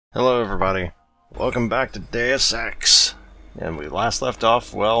Hello everybody, welcome back to Deus Ex, and we last left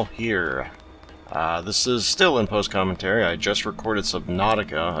off, well, here. This is still in post-commentary. I just recorded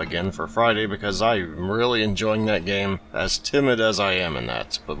Subnautica again for Friday because I'm really enjoying that game, as timid as I am in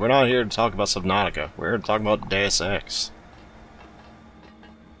that. But we're not here to talk about Subnautica, we're here to talk about Deus Ex.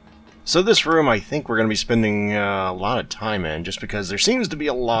 So this room I think we're going to be spending a lot of time in, just because there seems to be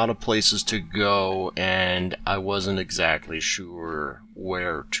a lot of places to go, and I wasn't exactly sure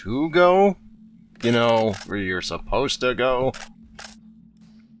where to go. You know, where you're supposed to go.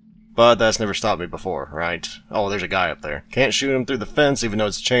 But that's never stopped me before, right? Oh, there's a guy up there. Can't shoot him through the fence, even though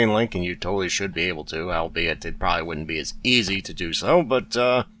it's chain link, and you totally should be able to, albeit it probably wouldn't be as easy to do so, but,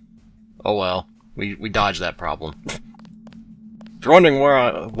 oh well. We dodged that problem. If you're wondering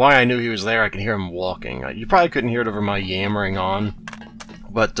why I knew he was there, I could hear him walking. You probably couldn't hear it over my yammering on,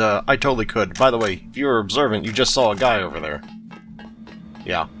 but I totally could. By the way, if you were observant, you just saw a guy over there.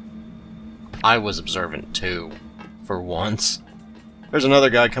 Yeah. I was observant too, for once. There's another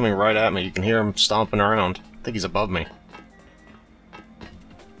guy coming right at me. You can hear him stomping around. I think he's above me.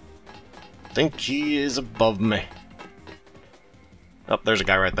 I think he is above me. Oh, there's a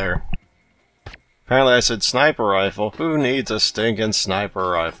guy right there. Apparently I said sniper rifle. Who needs a stinking sniper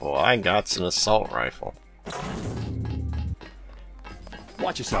rifle? I got an assault rifle.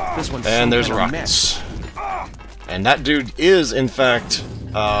 Watch yourself. This one's and there's rockets. And that dude is, in fact,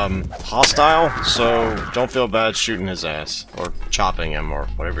 hostile, so don't feel bad shooting his ass. Or chopping him, or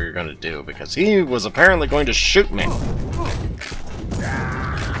whatever you're gonna do, because he was apparently going to shoot me.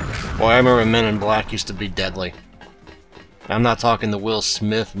 Boy, I remember Men in Black used to be deadly. I'm not talking the Will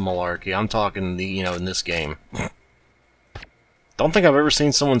Smith malarkey, I'm talking the, you know, in this game. Don't think I've ever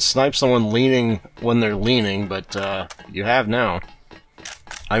seen someone snipe someone leaning when they're leaning, but, you have now.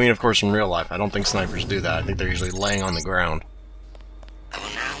 I mean, of course, in real life, I don't think snipers do that. I think they're usually laying on the ground. I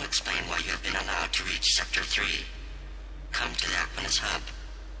will now explain why you have been allowed to reach Sector 3. Come to the Aquinas hub.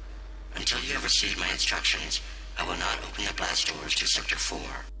 Until you have received my instructions, I will not open the blast doors to Sector 4.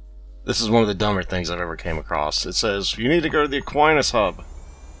 This is one of the dumber things I've ever came across. It says, you need to go to the Aquinas hub.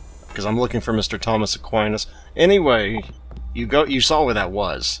 Because I'm looking for Mr. Thomas Aquinas. Anyway, you saw where that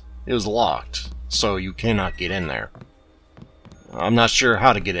was. It was locked, so you cannot get in there. I'm not sure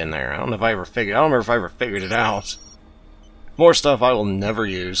how to get in there. I don't remember if I ever figured it out. More stuff I will never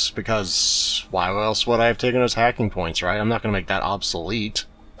use, because why else would I have taken those hacking points, right? I'm not going to make that obsolete.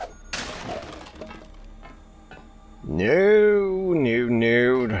 No.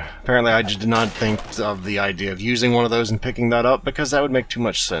 Apparently I just did not think of the idea of using one of those and picking that up, because that would make too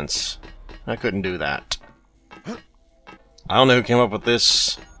much sense. I couldn't do that. I don't know who came up with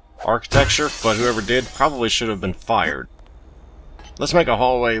this architecture, but whoever did probably should have been fired. Let's make a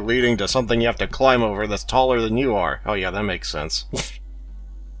hallway leading to something you have to climb over that's taller than you are. Oh yeah, that makes sense. I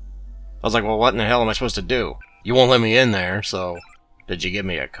was like, well, what in the hell am I supposed to do? You won't let me in there, so... Did you give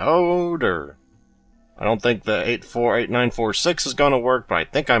me a code, or... I don't think the 848946 is gonna work, but I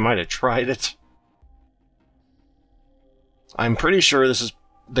think I might have tried it. I'm pretty sure this is...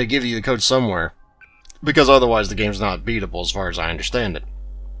 They give you the code somewhere. Because otherwise the game's not beatable as far as I understand it.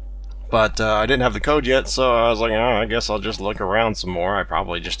 But I didn't have the code yet, so I was like, oh, I guess I'll just look around some more. I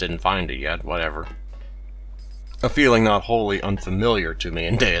probably just didn't find it yet, whatever. A feeling not wholly unfamiliar to me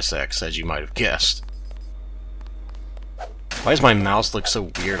in Deus Ex, as you might have guessed. Why does my mouse look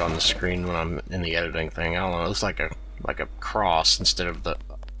so weird on the screen when I'm in the editing thing? I don't know, it looks like a cross instead of the...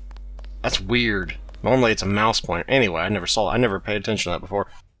 That's weird. Normally it's a mouse pointer. Anyway, I never paid attention to that before.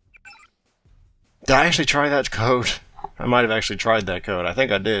 Did I actually try that code? I might have actually tried that code. I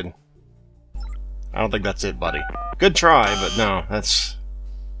think I did. I don't think that's it, buddy. Good try, but no, that's...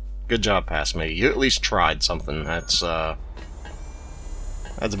 Good job past me. You at least tried something. That's about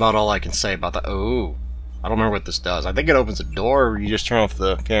all I can say about that. Oh, I don't remember what this does. I think it opens a door, or you just turn off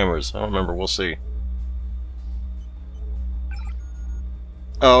the cameras. I don't remember. We'll see.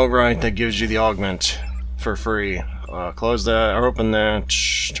 Oh, right. That gives you the augment for free. Close that, or open that,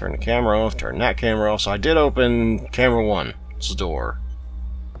 turn the camera off, turn that camera off. So I did open camera 1's door.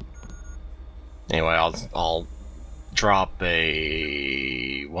 Anyway, I'll drop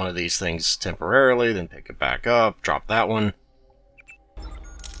one of these things temporarily, then pick it back up, drop that one.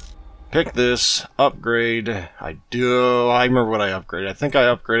 Pick this, upgrade. I remember what I upgraded. I think I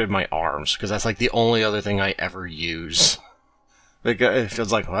upgraded my arms, because that's like the only other thing I ever use. Because it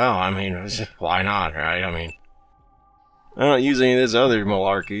feels like, well, I mean, why not, right? I mean, I don't use any of this other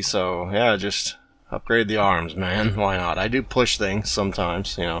malarkey, so yeah, just upgrade the arms, man. Why not? I do push things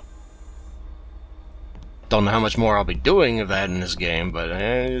sometimes, you know. Don't know how much more I'll be doing of that in this game, but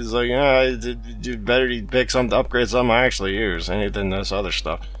it's like, yeah, it's better to pick something to upgrade something I actually use, anything than this other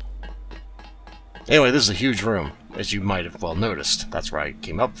stuff. Anyway, this is a huge room, as you might have well noticed. That's where I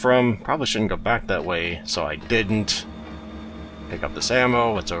came up from. Probably shouldn't go back that way, so I didn't. Pick up this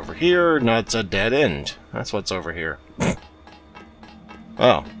ammo. What's over here? No, it's a dead end. That's what's over here.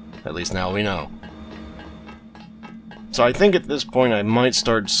 Well, at least now we know. So I think at this point I might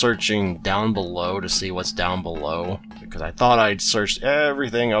start searching down below to see what's down below. Because I thought I'd searched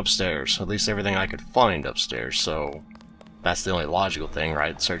everything upstairs. At least everything I could find upstairs. So that's the only logical thing,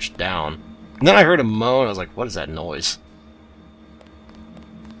 right? Search down. And then I heard a moan. I was like, what is that noise?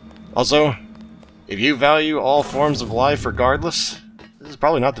 Also, if you value all forms of life regardless, this is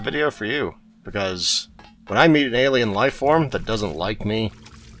probably not the video for you. Because when I meet an alien life form that doesn't like me,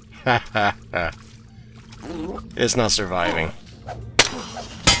 it's not surviving.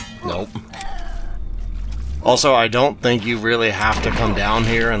 Nope. Also, I don't think you really have to come down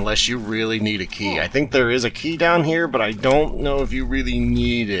here unless you really need a key. I think there is a key down here, but I don't know if you really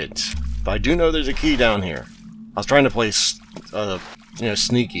need it. But I do know there's a key down here. I was trying to play,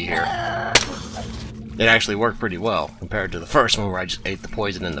 sneaky here. It actually worked pretty well compared to the first one where I just ate the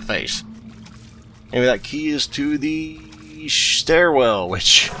poison in the face. Anyway, that key is to the stairwell,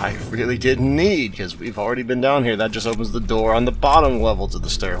 which I really didn't need because we've already been down here. That just opens the door on the bottom level to the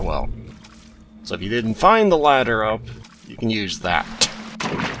stairwell. So if you didn't find the ladder up, you can use that.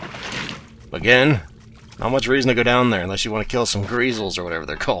 Again, not much reason to go down there unless you want to kill some greasels or whatever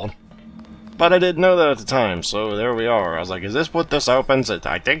they're called. But I didn't know that at the time, so there we are. I was like, is this what this opens?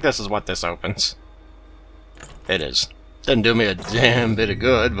 I think this is what this opens. It is. Didn't do me a damn bit of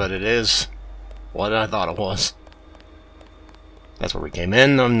good, but it is what I thought it was. That's where we came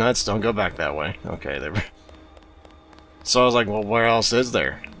in. I'm nuts. Don't go back that way. Okay, there. So I was like, well, where else is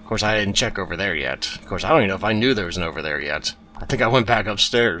there? Of course, I didn't check over there yet. Of course, I don't even know if I knew there was an over there yet. I think I went back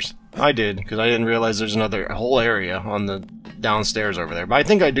upstairs. I did, because I didn't realize there's another whole area on the downstairs over there. But I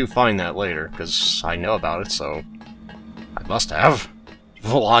think I do find that later, because I know about it, so I must have.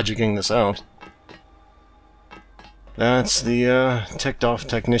 Logicking this out. That's the ticked-off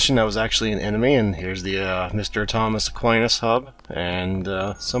technician that was actually an enemy, and here's the Mr. Thomas Aquinas hub, and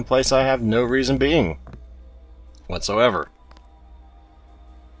someplace I have no reason being whatsoever.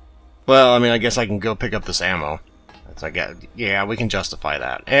 Well, I mean, I guess I can go pick up this ammo. That's, I guess, yeah, we can justify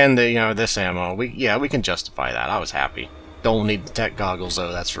that. And this ammo, we can justify that. I was happy. Don't need the tech goggles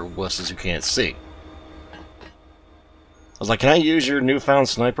though. That's for wusses who can't see. I was like, can I use your newfound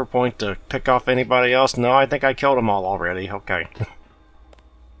sniper point to pick off anybody else? No, I think I killed them all already. Okay.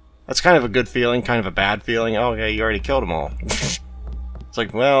 That's kind of a good feeling, kind of a bad feeling. Oh, okay, you already killed them all. It's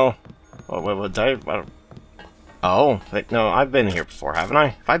like, well, what did I... Oh, wait, no, I've been here before, haven't I?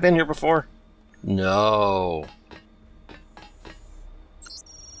 Have I been here before? No.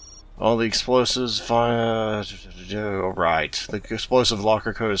 All the explosives... Right. The explosive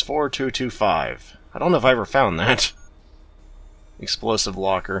locker code is 4225. I don't know if I ever found that. Explosive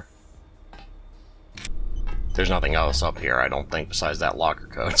locker. There's nothing else up here, I don't think, besides that locker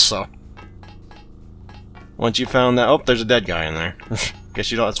code, so... Once you found that... Oh, there's a dead guy in there.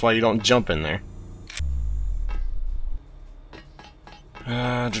 Guess you don't... That's why you don't jump in there.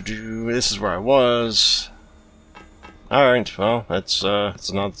 This is where I was. Alright, well, that's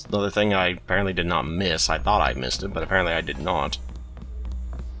another thing I apparently did not miss. I thought I missed it, but apparently I did not.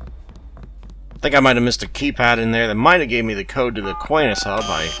 I think I might have missed a keypad in there that might have gave me the code to the Aquinas hub.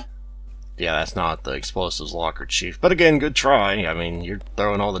 Yeah, that's not the explosives locker, Chief. But again, good try. I mean, you're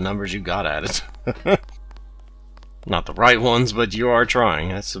throwing all the numbers you got at it. Not the right ones, but you are trying.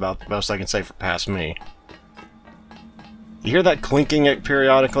 That's about the most I can say for past me. You hear that clinking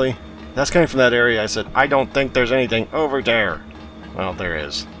periodically? That's coming from that area I said, I don't think there's anything over there. Well, there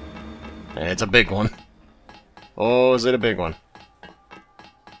is. And it's a big one. Oh, is it a big one?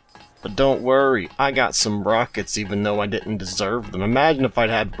 But don't worry, I got some rockets even though I didn't deserve them. Imagine if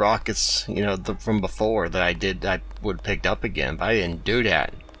I'd had rockets, from before that I would have picked up again, but I didn't do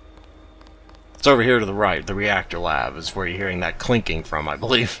that. It's over here to the right, the reactor lab is where you're hearing that clinking from, I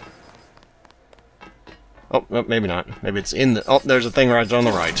believe. Oh, no, maybe not. Maybe it's in the... Oh, there's a thing right on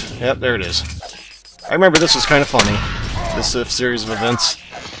the right. Yep, there it is. I remember this was kind of funny. This series of events.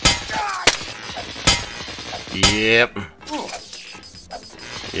 Yep.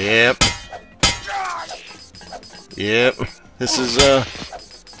 Yep. Yep. This is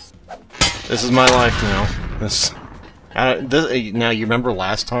my life now. Now, you remember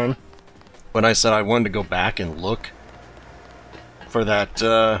last time when I said I wanted to go back and look for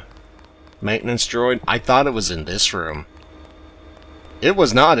that, maintenance droid? I thought it was in this room. It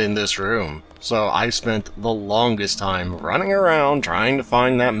was not in this room. So I spent the longest time running around trying to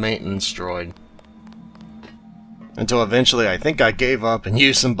find that maintenance droid. Until eventually I think I gave up and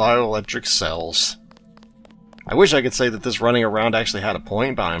used some bioelectric cells. I wish I could say that this running around actually had a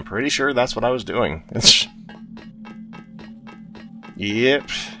point, but I'm pretty sure that's what I was doing. Yep.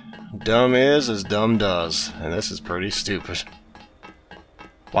 Dumb is as dumb does, and this is pretty stupid.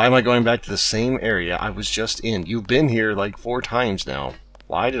 Why am I going back to the same area I was just in? You've been here like 4 times now.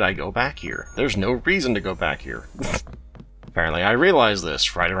 Why did I go back here? There's no reason to go back here. Apparently I realized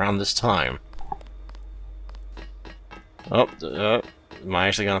this right around this time. Oh, am I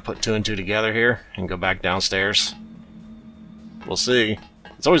actually going to put 2 and 2 together here and go back downstairs? We'll see.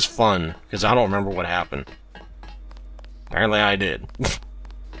 It's always fun, because I don't remember what happened. Apparently I did.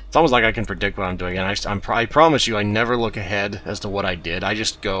 It's almost like I can predict what I'm doing, and I promise you I never look ahead as to what I did. I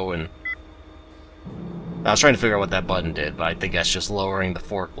just go and... I was trying to figure out what that button did, but I think that's just lowering the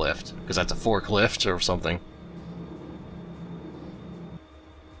forklift, because that's a forklift or something.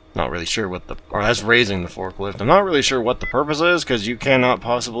 Not really sure what the... Or that's raising the forklift. I'm not really sure what the purpose is, because you cannot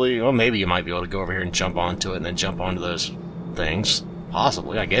possibly... Well, maybe you might be able to go over here and jump onto it and then jump onto those things.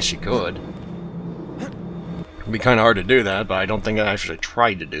 Possibly. I guess you could. It'd be kind of hard to do that, but I don't think I actually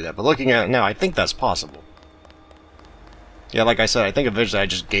tried to do that. But looking at it now, I think that's possible. Yeah, like I said, I think eventually I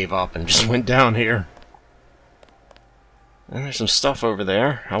just gave up and just went down here. And there's some stuff over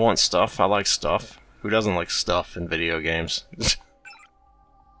there. I want stuff. I like stuff. Who doesn't like stuff in video games?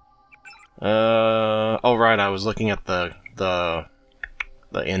 Oh right, I was looking at the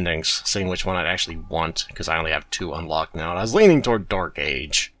endings, seeing which one I'd actually want, because I only have 2 unlocked now, and I was leaning toward Dark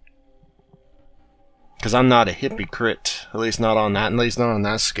Age. Because I'm not a hypocrite, at least not on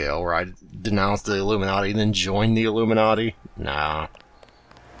that scale, where I denounce the Illuminati and then join the Illuminati. Nah.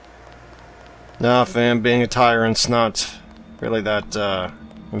 Nah, fam, being a tyrant's not really that,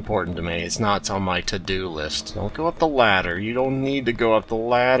 important to me. It's not on my to-do list. Don't go up the ladder. You don't need to go up the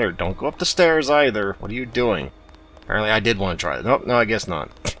ladder. Don't go up the stairs either. What are you doing? Apparently I did want to try it. Nope, no, I guess not.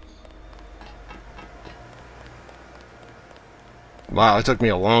 Wow, it took me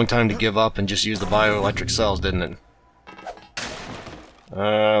a long time to give up and just use the bioelectric cells, didn't it?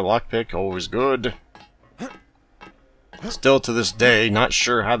 Lockpick, always good. Still to this day, not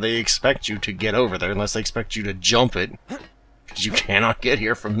sure how they expect you to get over there unless they expect you to jump it. Because you cannot get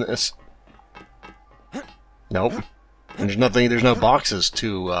here from this. Nope. And there's no boxes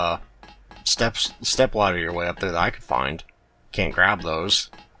to, step ladder your way up there that I could find. Can't grab those.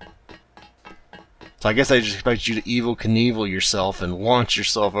 So I guess they just expect you to Evel Knievel yourself and launch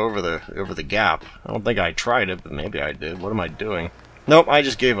yourself over the gap. I don't think I tried it, but maybe I did. What am I doing? Nope, I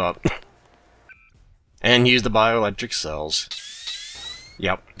just gave up. And used the bioelectric cells.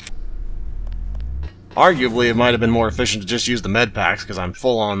 Yep. Arguably, it might have been more efficient to just use the med packs, because I'm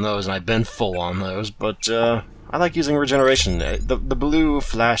full on those, and I've been full on those, but, I like using regeneration. The blue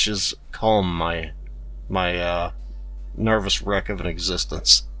flashes calm my nervous wreck of an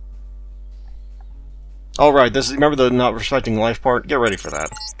existence. Alright, remember the not respecting life part? Get ready for that,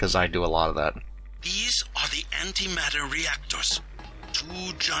 because I do a lot of that. These are the antimatter reactors.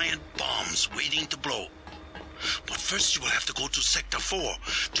 2 giant bombs waiting to blow. But first you will have to go to Sector 4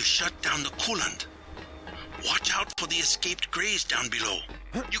 to shut down the coolant. Watch out for the escaped Greys down below.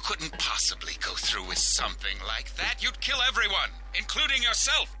 You couldn't possibly go through with something like that. You'd kill everyone, including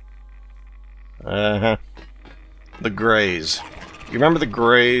yourself. Uh-huh. The Greys. You remember the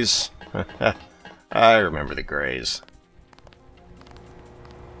Greys? I remember the Greys.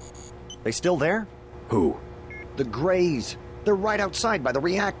 They still there? Who? The Greys. They're right outside by the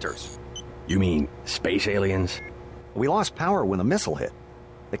reactors. You mean space aliens? We lost power when the missile hit.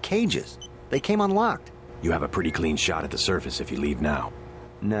 The cages. They came unlocked. You have a pretty clean shot at the surface if you leave now.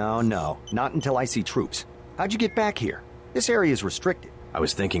 No, not until I see troops. How'd you get back here? This area is restricted. I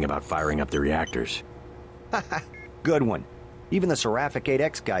was thinking about firing up the reactors. Good one. Even the Seraphic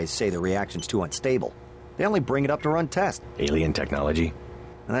 8X guys say the reaction's too unstable. They only bring it up to run tests. Alien technology?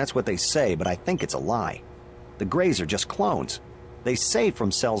 And that's what they say, but I think it's a lie. The Greys are just clones. They say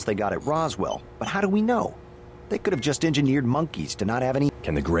from cells they got at Roswell, but how do we know? They could have just engineered monkeys to not have any...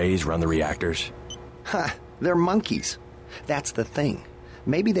 Can the Greys run the reactors? Ha! They're monkeys. That's the thing.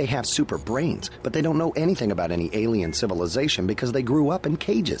 Maybe they have super brains, but they don't know anything about any alien civilization because they grew up in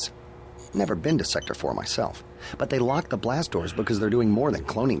cages. Never been to Sector 4 myself, but they locked the blast doors because they're doing more than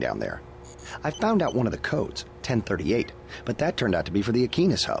cloning down there. I found out one of the codes, 1038, but that turned out to be for the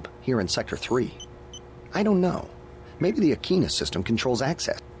Aquinas hub, here in Sector 3. I don't know. Maybe the Aquinas system controls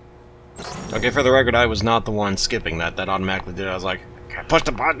access. Okay, for the record, I was not the one skipping that. That automatically did it. I was like, push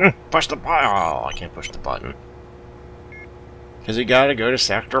the button! Push the button! Oh, I can't push the button. Because you gotta go to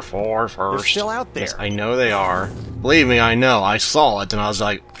Sector 4 first. They're still out there. Yes, I know they are. Believe me, I know. I saw it, and I was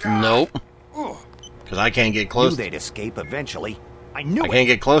like, nope. Because I can't get Knew close. they'd escape eventually. I knew I it. can't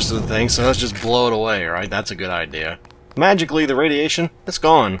get close to the thing, so let's just blow it away, right? That's a good idea. Magically, the radiation, it's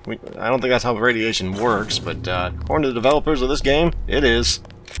gone. I don't think that's how radiation works, but according to the developers of this game, it is.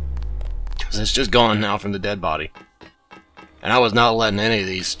 Because it's just gone now from the dead body. And I was not letting any of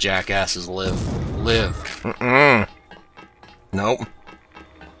these jackasses live. Nope.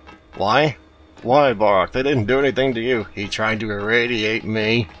 Why? Why, Barok? They didn't do anything to you. He tried to irradiate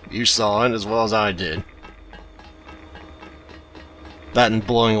me. You saw it as well as I did. That and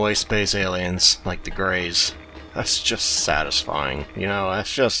blowing away space aliens, like the Greys. That's just satisfying, you know,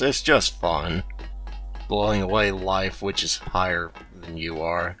 it's just fun. Blowing away life, which is higher than you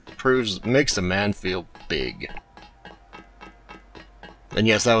are, makes a man feel big. And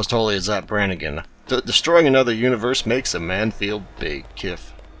yes, that was totally a Zap Brannigan. Destroying another universe makes a man feel big,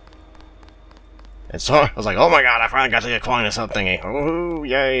 Kiff. And so, I was like, oh my god, I finally got the Aquinas up thingy. Oh,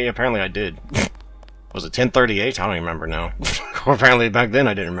 yay, apparently I did. Was it 1038? I don't even remember now. Or apparently back then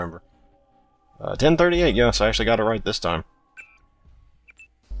I didn't remember. 1038, yes, I actually got it right this time.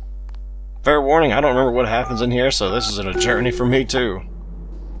 Fair warning, I don't remember what happens in here, so this is a journey for me too.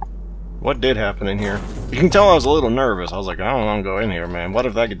 What did happen in here? You can tell I was a little nervous. I was like, I don't want to go in here, man. What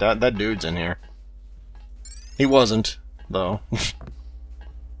if that dude's in here? He wasn't, though. I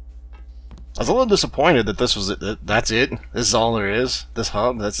was a little disappointed that this was it. That's it? This is all there is? This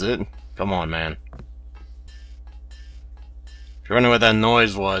hub? That's it? Come on, man. If you're wondering what that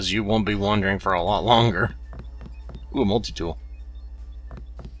noise was, you won't be wondering for a lot longer. Ooh, a multi-tool.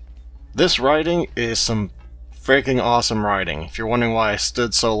 This writing is some freaking awesome writing. If you're wondering why I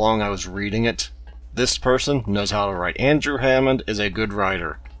stood so long I was reading it, this person knows how to write. Andrew Hammond is a good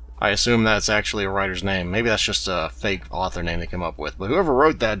writer. I assume that's actually a writer's name. Maybe that's just a fake author name they came up with. But whoever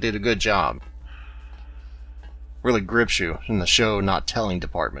wrote that did a good job. Really grips you in the show not telling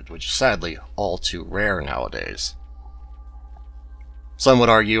department, which is sadly all too rare nowadays. Some would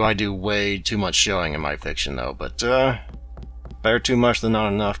argue I do way too much showing in my fiction, though, but, better too much than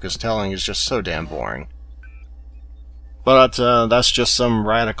not enough, because telling is just so damn boring. But, that's just some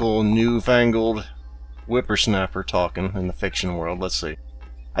radical, newfangled whippersnapper talking in the fiction world. Let's see.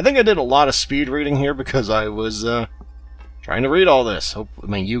 I think I did a lot of speed reading here because I was, trying to read all this. I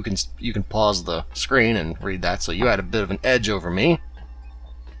mean, you can pause the screen and read that, so you had a bit of an edge over me.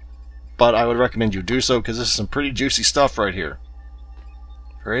 But I would recommend you do so, because this is some pretty juicy stuff right here.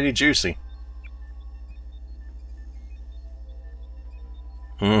 Pretty juicy.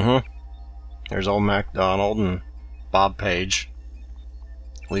 There's old MacDonald and Bob Page.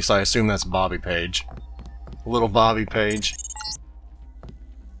 At least I assume that's Bobby Page. Little Bobby Page.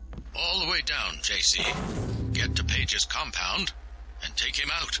 All the way down, JC. Get to Page's compound and take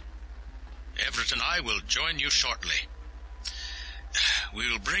him out. Everett and I will join you shortly.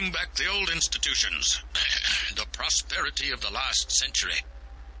 We'll bring back the old institutions, the prosperity of the last century,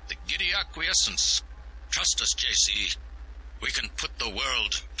 the giddy acquiescence. Trust us, JC. We can put the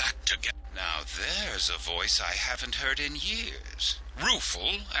world back together. Now there's a voice I haven't heard in years. Rueful,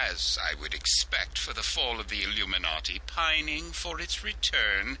 as I would expect for the fall of the Illuminati, pining for its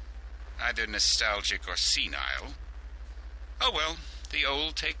return, either nostalgic or senile. Oh well, the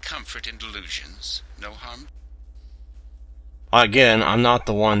old take comfort in delusions. No harm. Again, I'm not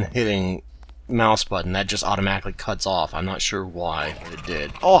the one hitting mouse button. That just automatically cuts off. I'm not sure why, but it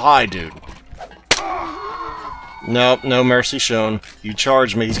did. Oh, hi, dude. Nope, no mercy shown. You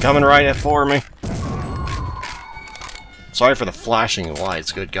charged me. He's coming right for me. Sorry for the flashing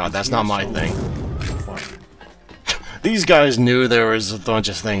lights. Good God, that's not my thing. These guys knew there was a bunch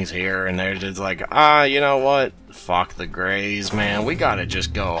of things here, and they're just like, you know what? Fuck the Greys, man. We gotta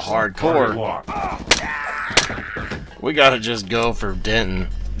just go hardcore. We gotta just go for Denton.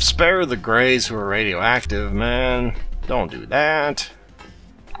 Spare the Greys who are radioactive, man. Don't do that.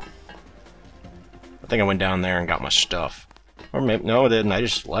 I think I went down there and got my stuff. Or maybe, no I didn't. I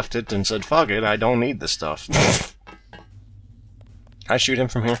just left it and said, fuck it, I don't need this stuff. Can I shoot him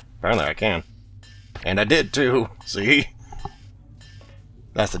from here? Apparently I can. And I did too, see?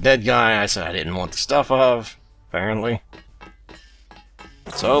 That's the dead guy I said I didn't want the stuff of, apparently.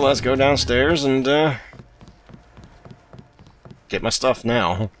 So let's go downstairs and, get my stuff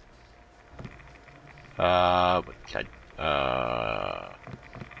now. That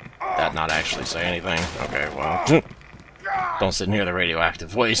not actually say anything? Okay, well. Don't sit near the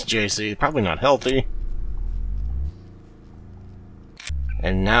radioactive waste, JC. Probably not healthy.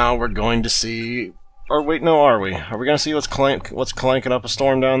 And now we're going to see... Or wait, no, are we? Are we going to see what's clanking up a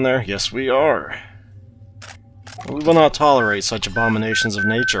storm down there? Yes, we are. We will not tolerate such abominations of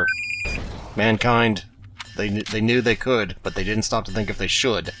nature. Mankind, they knew they could, but they didn't stop to think if they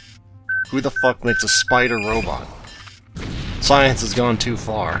should. Who the fuck makes a spider robot? Science has gone too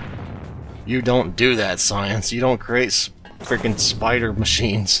far. You don't do that, science. You don't create freaking spider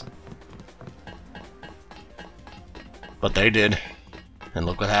machines. But they did. And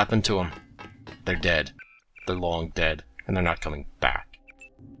look what happened to them. They're dead. They're long dead. And they're not coming back.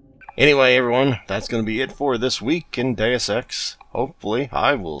 Anyway, everyone, that's going to be it for this week in Deus Ex. Hopefully,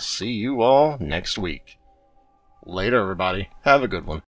 I will see you all next week. Later, everybody. Have a good one.